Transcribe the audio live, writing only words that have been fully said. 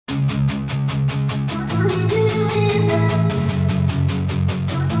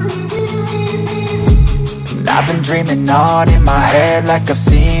I've been dreaming on in my head like I've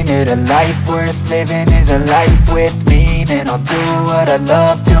seen it. A life worth living is a life with meaning. I'll do what I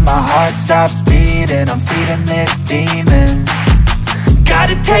love till my heart stops beating. I'm feeding this demon.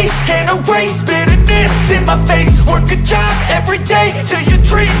 Got a taste, can't erase bitterness in my face. Work a job every day till your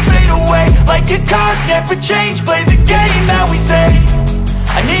dreams fade away. Like a card, never change, play the game that we say.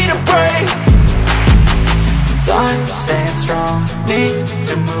 I need a break. I'm staying strong, need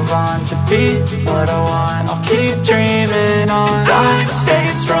to move on to be what I want. I'll keep dreaming on. I'm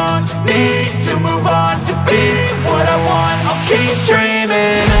staying strong, need to move on to be what I want. I'll keep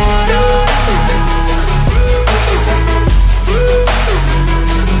dreaming on.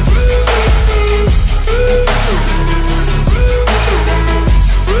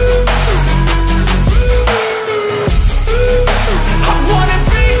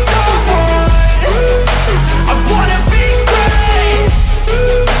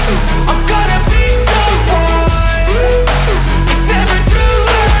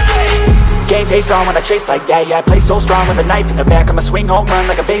 Face on when I chase like that, yeah, I play so strong with a knife in the back. I'ma swing home run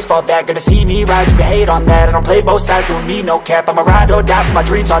like a baseball bat. Gonna see me rise if you hate on that. I don't play both sides, doing me no cap. I'ma ride or die for my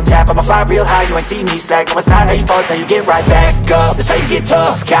dreams on tap. I'ma fly real high, you ain't see me slack. No, it's not how you fall, it's how you get right back up. That's how you get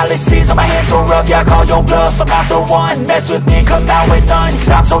tough. Calluses on my hands so rough, yeah, I call your bluff. I'm not the one, mess with me, come down with none. Cause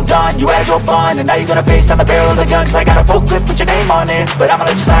I'm so done, you had your fun. And now you're gonna face down the barrel of the gun. Cause I got a full clip with your name on it. But I'ma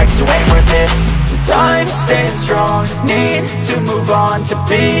let you slide cause you ain't worth it. I'm staying strong, need to move on to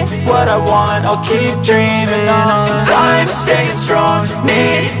be what I want. I'll keep dreaming on. I'm staying strong,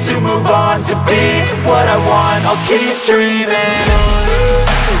 need to move on to be what I want. I'll keep dreaming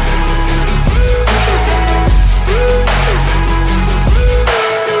on.